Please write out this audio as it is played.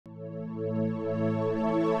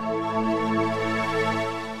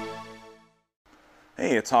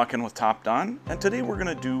Hey, it's Hawken with Topdon, and today we're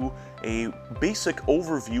going to do a basic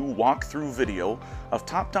overview walkthrough video of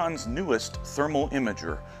Topdon's newest thermal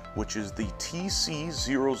imager, which is the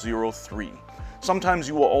TC003. Sometimes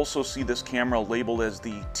you will also see this camera labeled as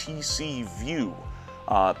the TC View,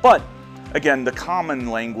 but again, the common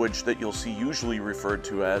language that you'll see usually referred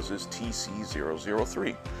to as is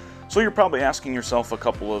TC003. So you're probably asking yourself a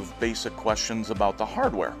couple of basic questions about the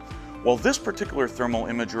hardware. Well, this particular thermal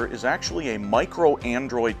imager is actually a micro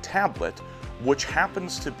Android tablet, which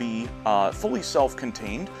happens to be fully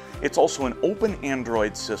self-contained. It's also an open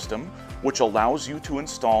Android system, which allows you to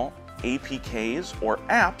install APKs or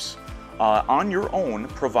apps on your own,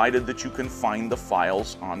 provided that you can find the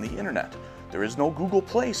files on the internet. There is no Google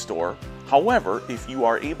Play Store. However, if you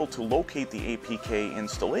are able to locate the APK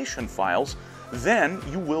installation files, then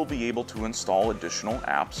you will be able to install additional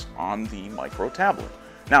apps on the micro tablet.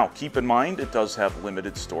 Now, keep in mind, it does have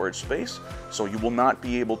limited storage space, so you will not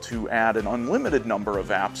be able to add an unlimited number of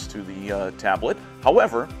apps to the tablet.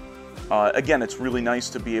 However, again, it's really nice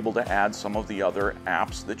to be able to add some of the other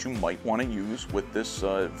apps that you might want to use with this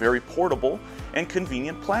very portable and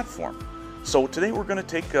convenient platform. So today we're going to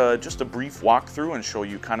take just a brief walkthrough and show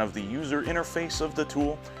you kind of the user interface of the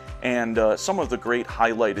tool and some of the great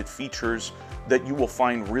highlighted features that you will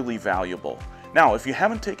find really valuable. Now, if you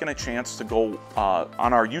haven't taken a chance to go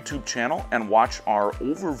on our YouTube channel and watch our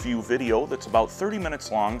overview video that's about 30 minutes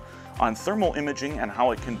long on thermal imaging and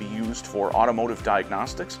how it can be used for automotive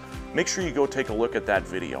diagnostics, make sure you go take a look at that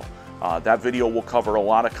video. That video will cover a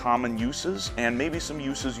lot of common uses and maybe some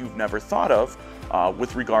uses you've never thought of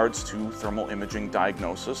with regards to thermal imaging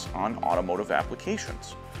diagnosis on automotive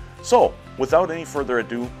applications. So, without any further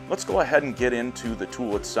ado, let's go ahead and get into the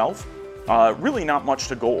tool itself. Really not much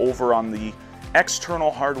to go over on the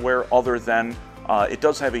external hardware other than it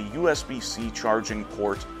does have a USB-C charging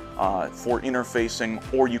port for interfacing,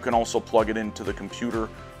 or you can also plug it into the computer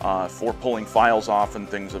for pulling files off and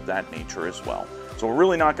things of that nature as well. So we're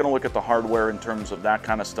really not going to look at the hardware in terms of that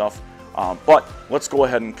kind of stuff, but let's go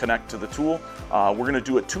ahead and connect to the tool. We're going to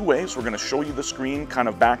do it two ways. We're going to show you the screen kind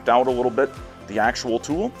of backed out a little bit, the actual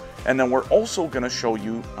tool, and then we're also going to show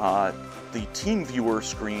you the team viewer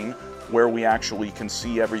screen, where we actually can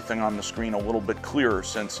see everything on the screen a little bit clearer,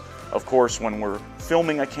 since of course when we're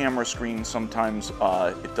filming a camera screen sometimes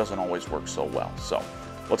it doesn't always work so well. So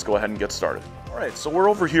let's go ahead and get started. Alright, so we're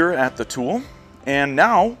over here at the tool, and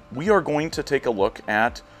now we are going to take a look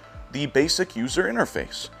at the basic user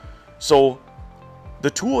interface. So the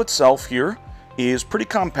tool itself here is pretty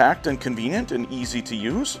compact and convenient and easy to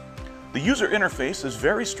use. The user interface is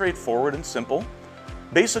very straightforward and simple.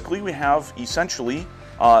 Basically, we have essentially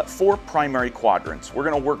 4 primary quadrants. We're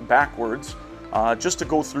going to work backwards just to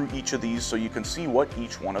go through each of these so you can see what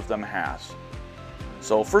each one of them has.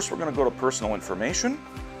 So first we're going to go to personal information,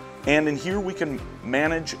 and in here we can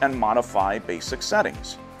manage and modify basic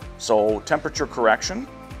settings. So temperature correction.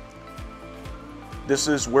 This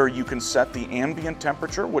is where you can set the ambient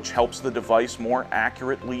temperature, which helps the device more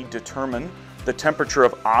accurately determine the temperature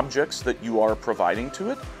of objects that you are providing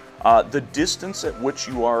to it, the distance at which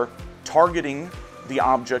you are targeting the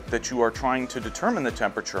object that you are trying to determine the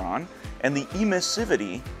temperature on, and the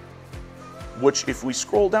emissivity, which if we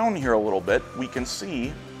scroll down here a little bit, we can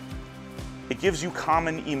see it gives you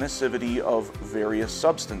common emissivity of various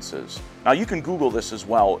substances. Now you can Google this as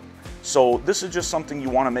well, so this is just something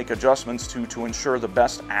you want to make adjustments to ensure the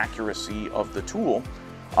best accuracy of the tool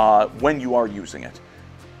when you are using it.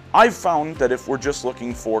 I've found that if we're just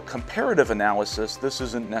looking for comparative analysis, this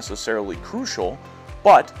isn't necessarily crucial.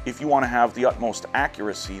 But if you want to have the utmost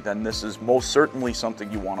accuracy, then this is most certainly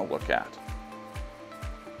something you want to look at.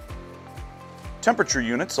 Temperature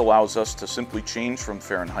units allows us to simply change from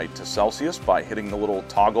Fahrenheit to Celsius by hitting the little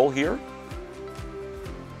toggle here.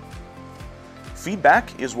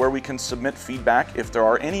 Feedback is where we can submit feedback if there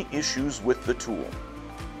are any issues with the tool.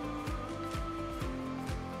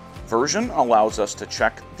 Version allows us to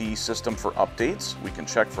check the system for updates. We can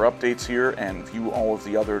check for updates here and view all of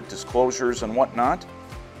the other disclosures and whatnot.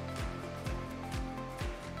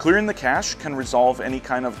 Clearing the cache can resolve any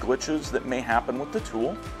kind of glitches that may happen with the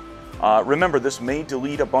tool. Remember, this may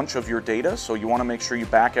delete a bunch of your data, so you want to make sure you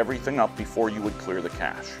back everything up before you would clear the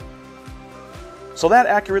cache. So that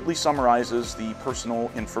accurately summarizes the personal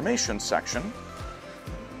information section.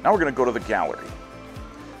 Now we're going to go to the gallery.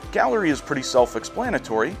 Gallery is pretty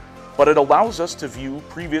self-explanatory, but it allows us to view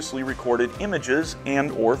previously recorded images and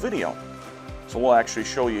or video. So we'll actually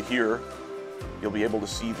show you here. You'll be able to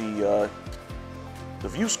see the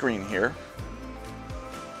view screen here.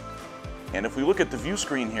 And if we look at the view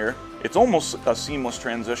screen here, it's almost a seamless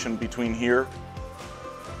transition between here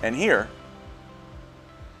and here.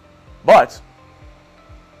 But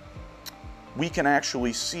we can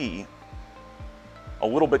actually see a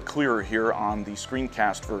little bit clearer here on the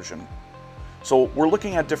screencast version. So we're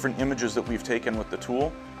looking at different images that we've taken with the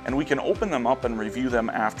tool, and we can open them up and review them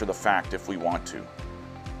after the fact if we want to.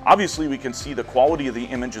 Obviously, we can see the quality of the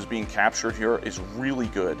images being captured here is really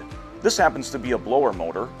good. This happens to be a blower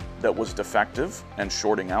motor that was defective and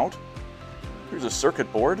shorting out. Here's a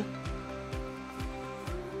circuit board.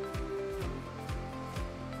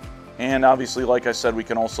 And obviously, like I said, we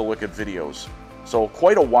can also look at videos. So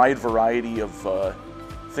quite a wide variety of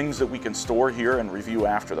things that we can store here and review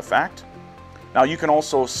after the fact. Now you can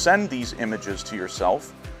also send these images to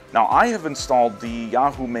yourself. Now I have installed the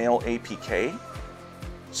Yahoo Mail APK,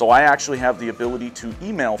 so I actually have the ability to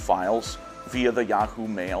email files via the Yahoo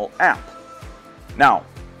Mail app. Now,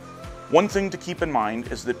 one thing to keep in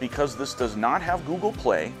mind is that because this does not have Google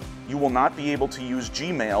Play, you will not be able to use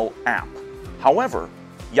Gmail app. However,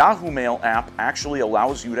 Yahoo Mail app actually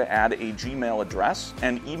allows you to add a Gmail address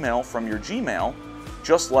and email from your Gmail,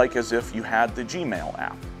 just like as if you had the Gmail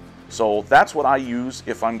app. So that's what I use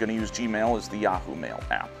if I'm going to use Gmail, is the Yahoo Mail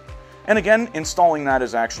app. And again, installing that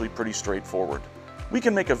is actually pretty straightforward. We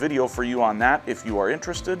can make a video for you on that if you are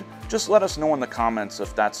interested. Just let us know in the comments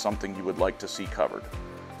if that's something you would like to see covered.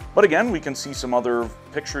 But again, we can see some other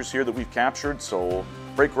pictures here that we've captured, so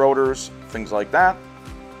brake rotors, things like that.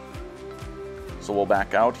 So we'll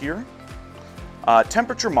back out here.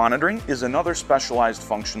 Temperature monitoring is another specialized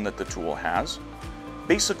function that the tool has.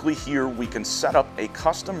 Basically here we can set up a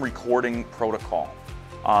custom recording protocol.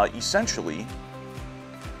 Essentially,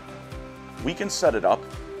 we can set it up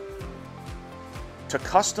to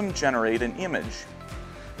custom generate an image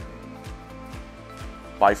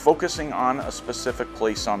by focusing on a specific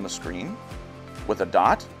place on the screen with a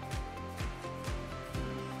dot.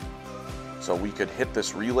 So we could hit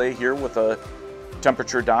this relay here with a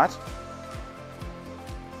temperature dot,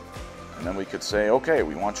 and then we could say, okay,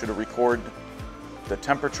 we want you to record the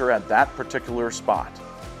temperature at that particular spot.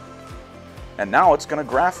 And now it's going to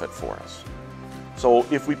graph it for us. So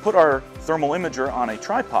if we put our thermal imager on a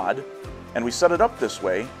tripod and we set it up this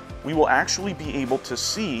way, we will actually be able to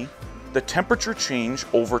see the temperature change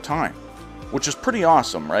over time, which is pretty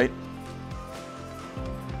awesome, right?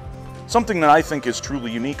 Something that I think is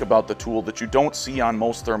truly unique about the tool that you don't see on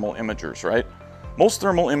most thermal imagers, right? Most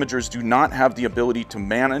thermal imagers do not have the ability to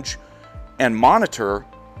manage and monitor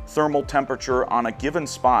thermal temperature on a given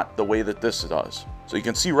spot the way that this does. So you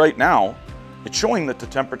can see right now, it's showing that the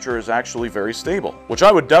temperature is actually very stable, which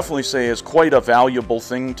I would definitely say is quite a valuable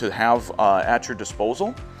thing to have at your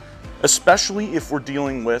disposal, especially if we're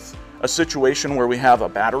dealing with a situation where we have a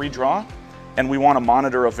battery draw and we want to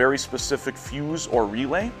monitor a very specific fuse or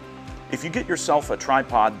relay. If you get yourself a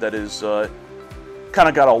tripod that is kind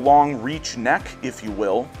of got a long reach neck, if you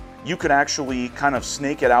will, you could actually kind of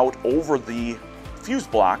snake it out over the fuse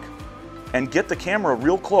block and get the camera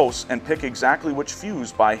real close and pick exactly which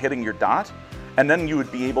fuse by hitting your dot, and then you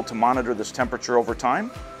would be able to monitor this temperature over time,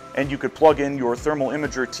 and you could plug in your thermal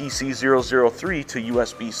imager TC003 to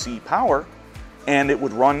USB-C power, and it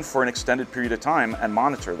would run for an extended period of time and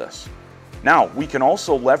monitor this. Now, we can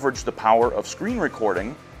also leverage the power of screen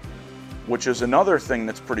recording, which is another thing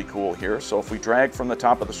that's pretty cool here. So if we drag from the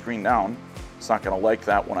top of the screen down, it's not going to like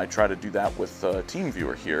that when I try to do that with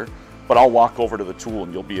TeamViewer here, but I'll walk over to the tool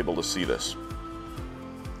and you'll be able to see this.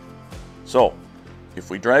 So if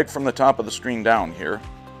we drag from the top of the screen down here,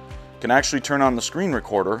 can actually turn on the screen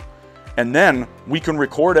recorder, and then we can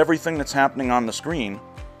record everything that's happening on the screen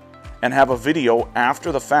and have a video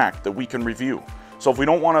after the fact that we can review. So if we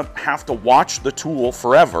don't want to have to watch the tool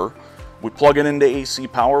forever, we plug it into AC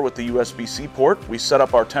power with the USB-C port, we set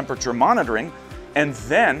up our temperature monitoring, and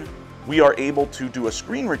then we are able to do a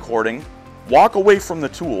screen recording, walk away from the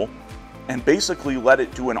tool, and basically let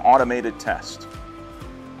it do an automated test.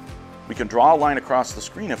 We can draw a line across the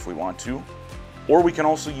screen if we want to, or we can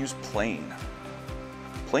also use plane.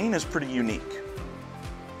 Plane is pretty unique.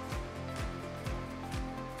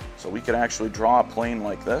 So we could actually draw a plane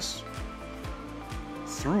like this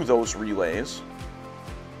through those relays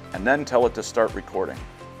and then tell it to start recording.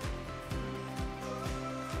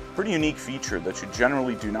 Pretty unique feature that you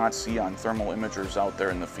generally do not see on thermal imagers out there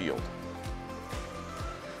in the field.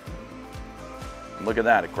 And look at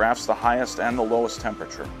that, it graphs the highest and the lowest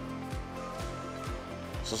temperature.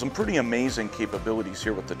 So some pretty amazing capabilities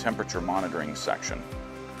here with the temperature monitoring section.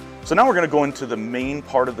 So now we're going to go into the main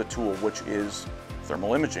part of the tool, which is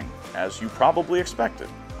thermal imaging, as you probably expected.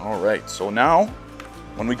 All right, so now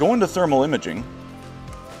when we go into thermal imaging,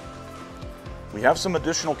 we have some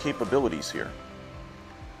additional capabilities here.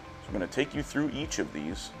 So I'm going to take you through each of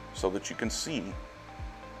these so that you can see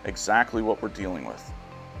exactly what we're dealing with.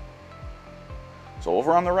 So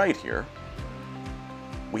over on the right here,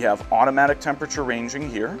 we have automatic temperature ranging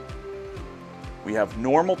here. We have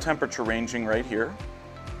normal temperature ranging right here.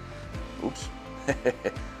 Oops,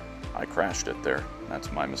 I crashed it there.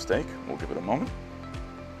 That's my mistake. We'll give it a moment.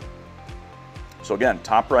 So again,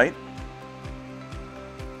 top right,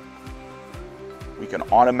 we can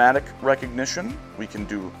automatic recognition, we can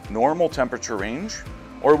do normal temperature range,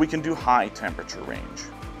 or we can do high temperature range.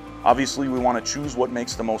 Obviously, we want to choose what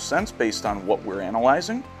makes the most sense based on what we're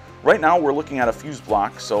analyzing. Right now, we're looking at a fuse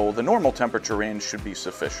block, so the normal temperature range should be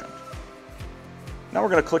sufficient. Now we're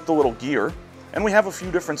going to click the little gear, and we have a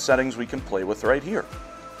few different settings we can play with right here.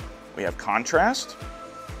 We have contrast,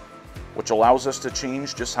 which allows us to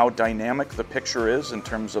change just how dynamic the picture is in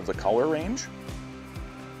terms of the color range.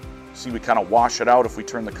 See, we kind of wash it out if we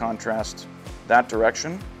turn the contrast that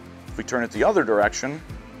direction. If we turn it the other direction,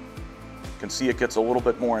 you can see it gets a little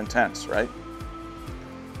bit more intense, right?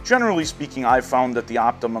 Generally speaking, I've found that the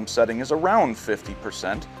optimum setting is around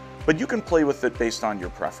 50%, but you can play with it based on your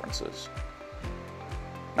preferences.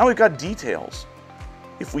 Now we've got details.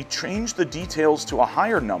 If we change the details to a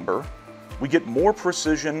higher number, we get more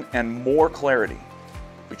precision and more clarity.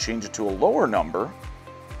 If we change it to a lower number,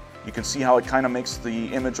 you can see how it kind of makes the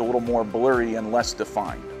image a little more blurry and less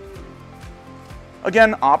defined.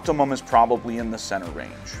 Again, optimum is probably in the center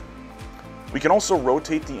range. We can also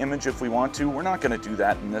rotate the image if we want to. We're not going to do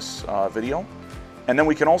that in this video. And then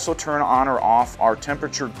we can also turn on or off our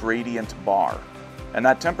temperature gradient bar. And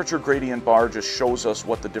that temperature gradient bar just shows us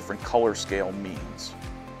what the different color scale means.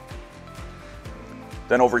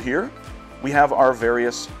 Then over here, we have our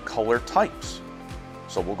various color types.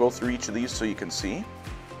 So we'll go through each of these so you can see.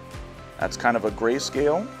 That's kind of a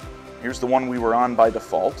grayscale. Here's the one we were on by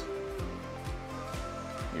default.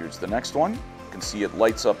 Here's the next one. You can see it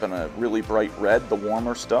lights up in a really bright red, the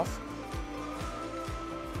warmer stuff.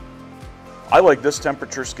 I like this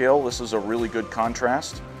temperature scale. This is a really good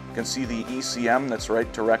contrast. You can see the ECM that's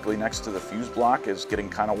right directly next to the fuse block is getting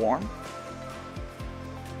kind of warm.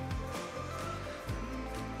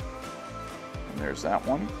 And there's that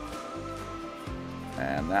one.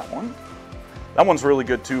 And that one. That one's really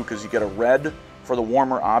good too because you get a red for the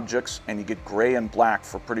warmer objects and you get gray and black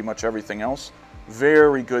for pretty much everything else.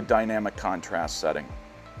 Very good dynamic contrast setting.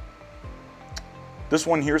 This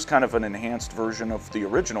one here is kind of an enhanced version of the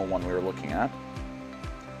original one we were looking at.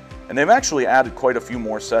 And they've actually added quite a few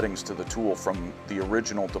more settings to the tool from the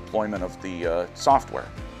original deployment of the software.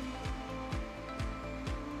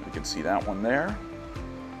 You can see that one there.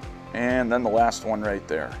 And then the last one right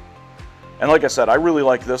there. And like I said, I really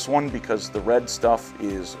like this one because the red stuff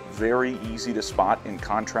is very easy to spot in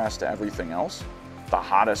contrast to everything else. The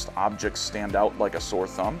hottest objects stand out like a sore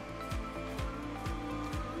thumb.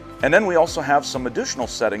 And then we also have some additional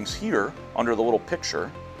settings here under the little picture.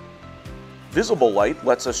 Visible light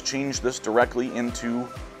lets us change this directly into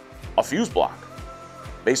a fuse block.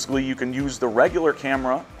 Basically, you can use the regular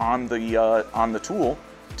camera on the tool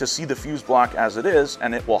to see the fuse block as it is,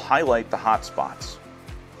 and it will highlight the hot spots.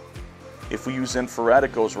 If we use infrared,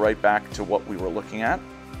 it goes right back to what we were looking at.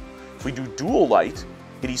 If we do dual light,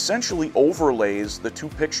 it essentially overlays the two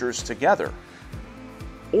pictures together.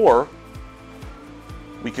 Or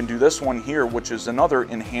we can do this one here, which is another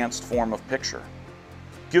enhanced form of picture.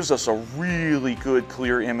 Gives us a really good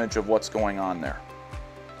clear image of what's going on there.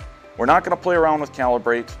 We're not going to play around with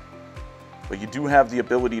calibrate, but you do have the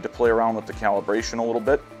ability to play around with the calibration a little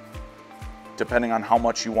bit, depending on how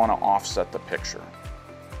much you want to offset the picture.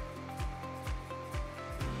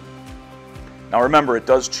 Now remember, it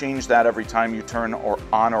does change that every time you turn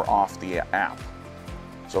on or off the app.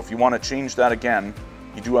 So if you want to change that again,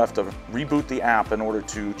 you do have to reboot the app in order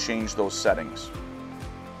to change those settings.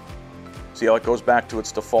 See how it goes back to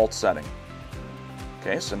its default setting.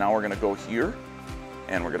 Okay, so now we're going to go here,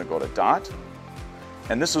 and we're going to go to dot.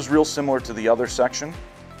 And this is real similar to the other section.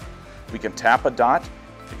 We can tap a dot.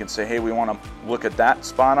 You can say, hey, we want to look at that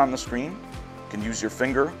spot on the screen. You can use your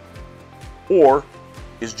finger. Or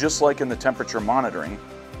is just like in the temperature monitoring,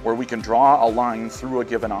 where we can draw a line through a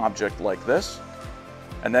given object like this,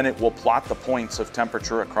 and then it will plot the points of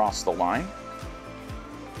temperature across the line.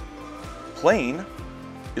 Plane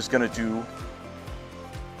is going to do,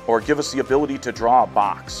 or give us the ability to draw a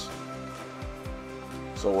box.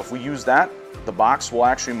 So if we use that, the box will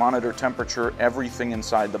actually monitor temperature, everything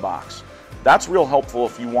inside the box. That's real helpful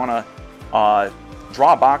if you want to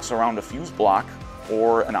draw a box around a fuse block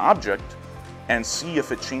or an object and see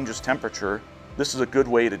if it changes temperature. This is a good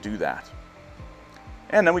way to do that.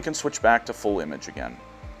 And then we can switch back to full image again,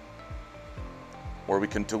 or we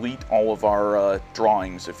can delete all of our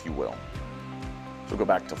drawings, if you will. We'll go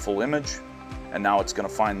back to full image, and now it's going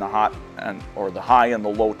to find the high and the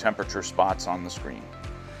low temperature spots on the screen.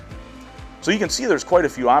 So you can see there's quite a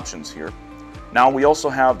few options here. Now we also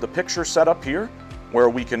have the picture set up here, where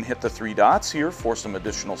we can hit the 3 dots here for some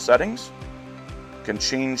additional settings. Can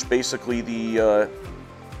change basically the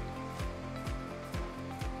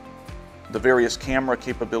various camera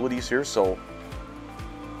capabilities here. So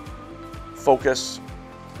focus,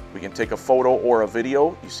 we can take a photo or a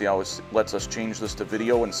video. You see how it lets us change this to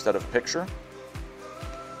video instead of picture.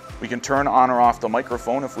 We can turn on or off the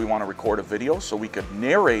microphone if we want to record a video, so we could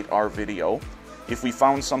narrate our video. If we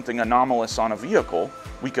found something anomalous on a vehicle,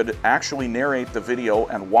 we could actually narrate the video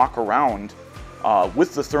and walk around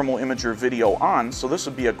with the thermal imager video on. So this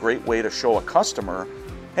would be a great way to show a customer,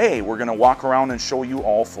 hey, we're going to walk around and show you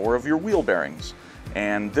all 4 of your wheel bearings.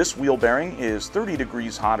 And this wheel bearing is 30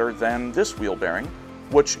 degrees hotter than this wheel bearing,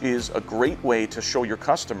 which is a great way to show your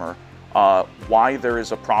customer why there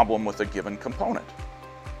is a problem with a given component.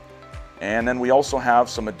 And then we also have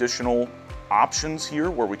some additional options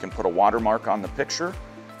here where we can put a watermark on the picture,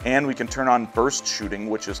 and we can turn on burst shooting,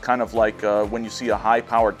 which is kind of like when you see a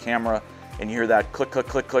high-powered camera and you hear that click, click,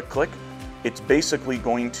 click, click, click. It's basically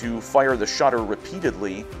going to fire the shutter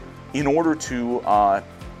repeatedly in order to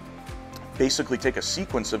basically take a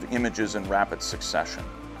sequence of images in rapid succession.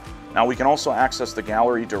 Now we can also access the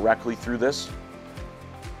gallery directly through this,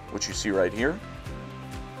 which you see right here.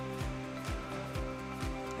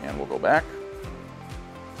 And we'll go back.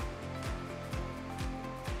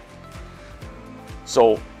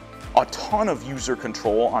 So a ton of user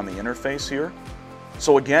control on the interface here.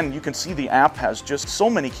 So again, you can see the app has just so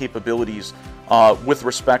many capabilities with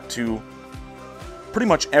respect to pretty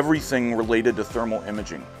much everything related to thermal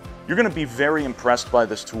imaging. You're going to be very impressed by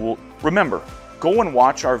this tool. Remember, go and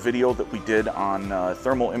watch our video that we did on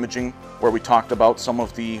thermal imaging, where we talked about some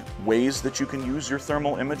of the ways that you can use your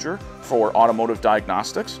thermal imager for automotive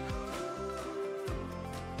diagnostics.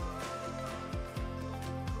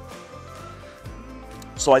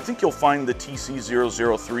 So I think you'll find the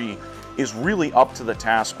TC003 is really up to the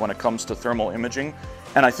task when it comes to thermal imaging,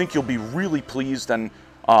 and I think you'll be really pleased and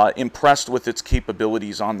impressed with its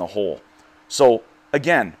capabilities on the whole. So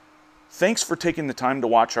again, thanks for taking the time to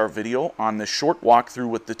watch our video on this short walkthrough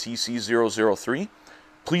with the TC003.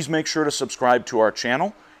 Please make sure to subscribe to our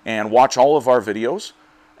channel and watch all of our videos.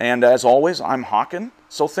 And as always, I'm Håkan,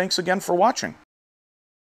 so thanks again for watching.